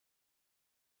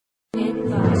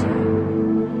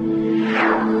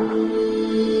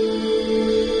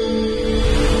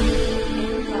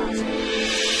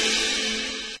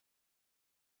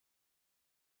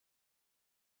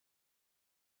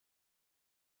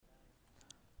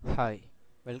Hi,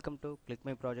 welcome to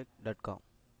clickmyproject.com.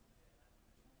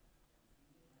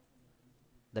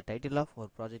 The title of our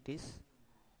project is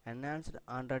Enhanced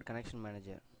Android Connection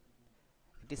Manager.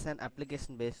 It is an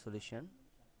application based solution.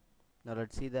 Now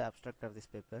let's see the abstract of this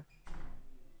paper.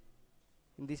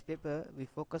 In this paper, we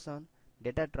focus on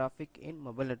data traffic in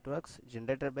mobile networks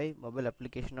generated by mobile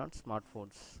application on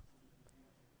smartphones.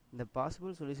 The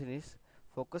possible solution is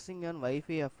focusing on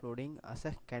Wi-Fi offloading as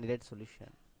a candidate solution.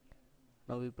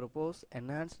 Now we propose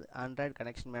Enhanced Android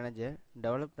Connection Manager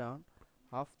developed on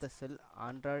off-the-shelf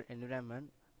Android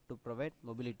environment to provide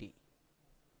mobility.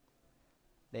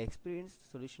 The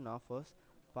experienced solution offers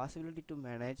possibility to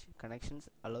manage connections,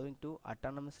 allowing to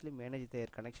autonomously manage their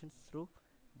connections through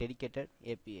dedicated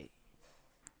API.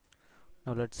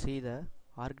 Now let's see the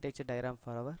architecture diagram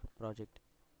for our project.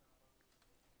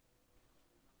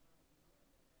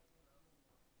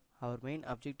 Our main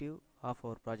objective of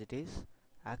our project is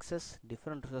access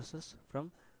different resources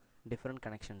from different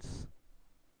connections.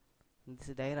 In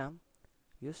this diagram,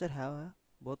 user have a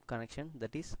both connection,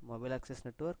 that is mobile access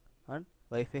network and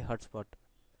Wi-Fi hotspot.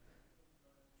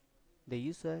 The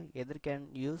user either can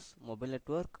use mobile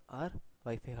network or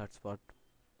Wi-Fi hotspot.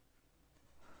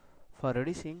 For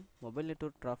reducing mobile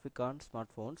network traffic on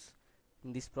smartphones,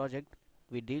 in this project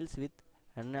we deals with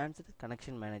enhanced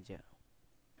connection manager,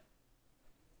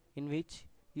 in which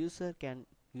user can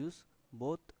use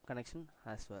both connection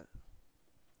as well.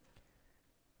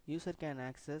 User can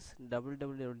access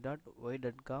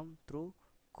www.y.com through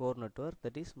core network,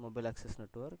 that is mobile access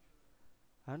network,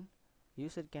 and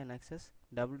user can access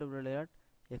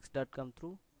www.x.com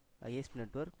through ISP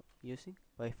network using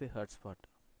Wi-Fi hotspot.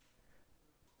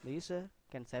 The user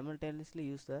can simultaneously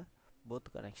use the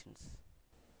both connections.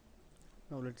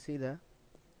 Now let's see the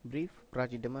brief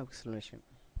project demo explanation.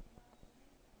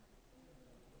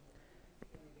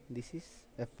 This is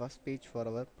a first page for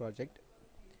our project.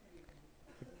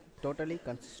 It totally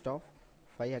consists of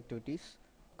 5 activities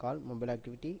called mobile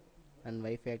activity and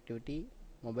Wi-Fi activity,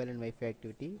 mobile and Wi-Fi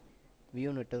activity,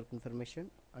 view network information,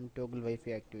 and toggle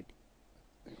Wi-Fi activity.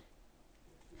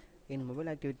 In mobile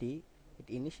activity, it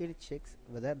initially checks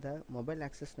whether the mobile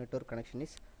access network connection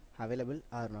is available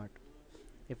or not.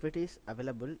 If it is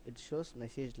available, it shows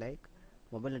message like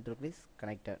mobile network is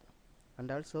connected,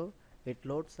 and also it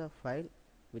loads a file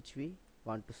which we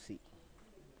want to see.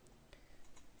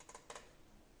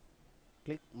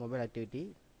 Click mobile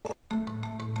activity. It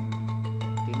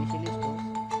initially stores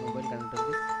mobile network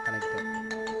is connected.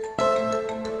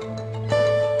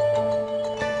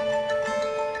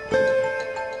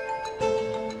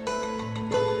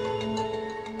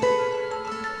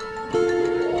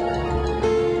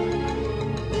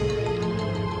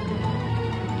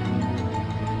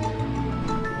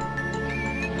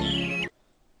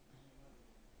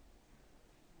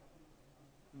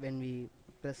 When we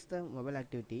press the mobile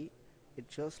activity, it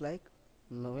shows like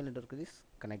mobile network is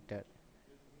connected.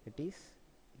 It is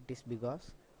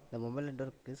because the mobile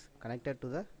network is connected to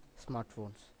the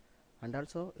smartphones, and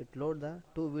also it load the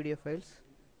 2 video files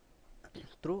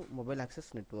through mobile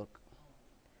access network.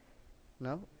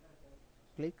 Now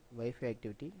click Wi-Fi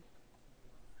activity.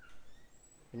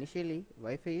 Initially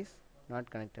Wi-Fi is not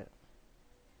connected,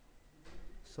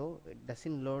 so it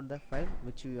doesn't load the file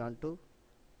which we want to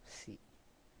see.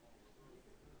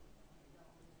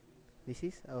 This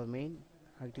is our main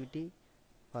activity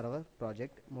for our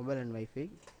project mobile and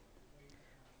Wi-Fi,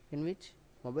 in which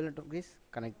mobile network is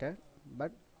connected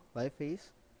but Wi-Fi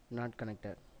is not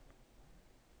connected,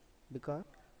 because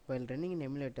while running in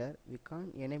emulator we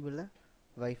can't enable the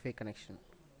Wi-Fi connection,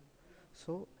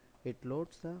 so it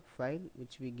loads the file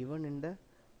which we given in the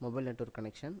mobile network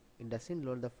connection. It doesn't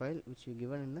load the file which we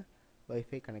given in the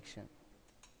Wi-Fi connection.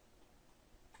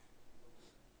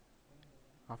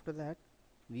 After that,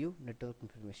 view network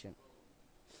information.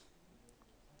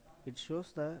 It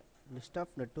shows the list of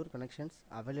network connections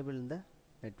available in the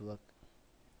network,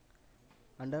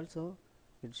 and also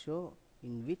it shows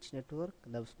in which network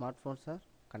the smartphones are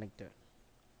connected.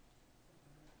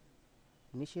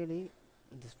 Initially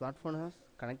the smartphone was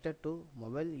connected to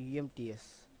mobile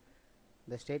UMTS.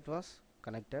 The state was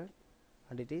connected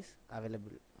and it is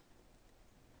available.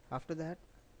 After that,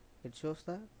 it shows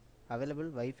the available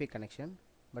Wi-Fi connection,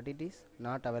 but it is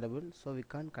not available, so we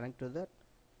can't connect to that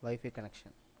Wi-Fi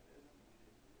connection.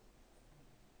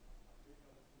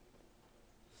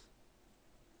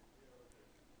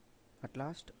 At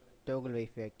last, toggle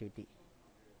Wi-Fi activity,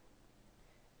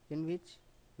 in which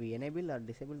we enable or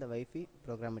disable the Wi-Fi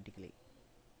programmatically.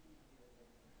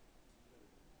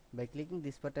 By clicking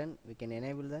this button we can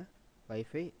enable the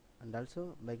Wi-Fi, and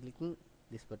also by clicking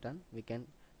this button we can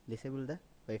disable the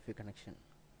Wi-Fi connection.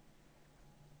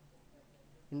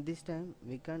 In this time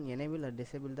we can enable or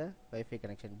disable the Wi-Fi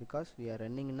connection because we are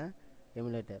running in a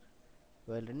emulator.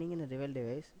 While running in a real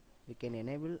device, we can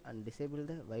enable and disable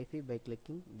the Wi-Fi by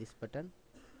clicking this button.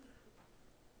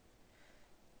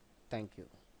 Thank you.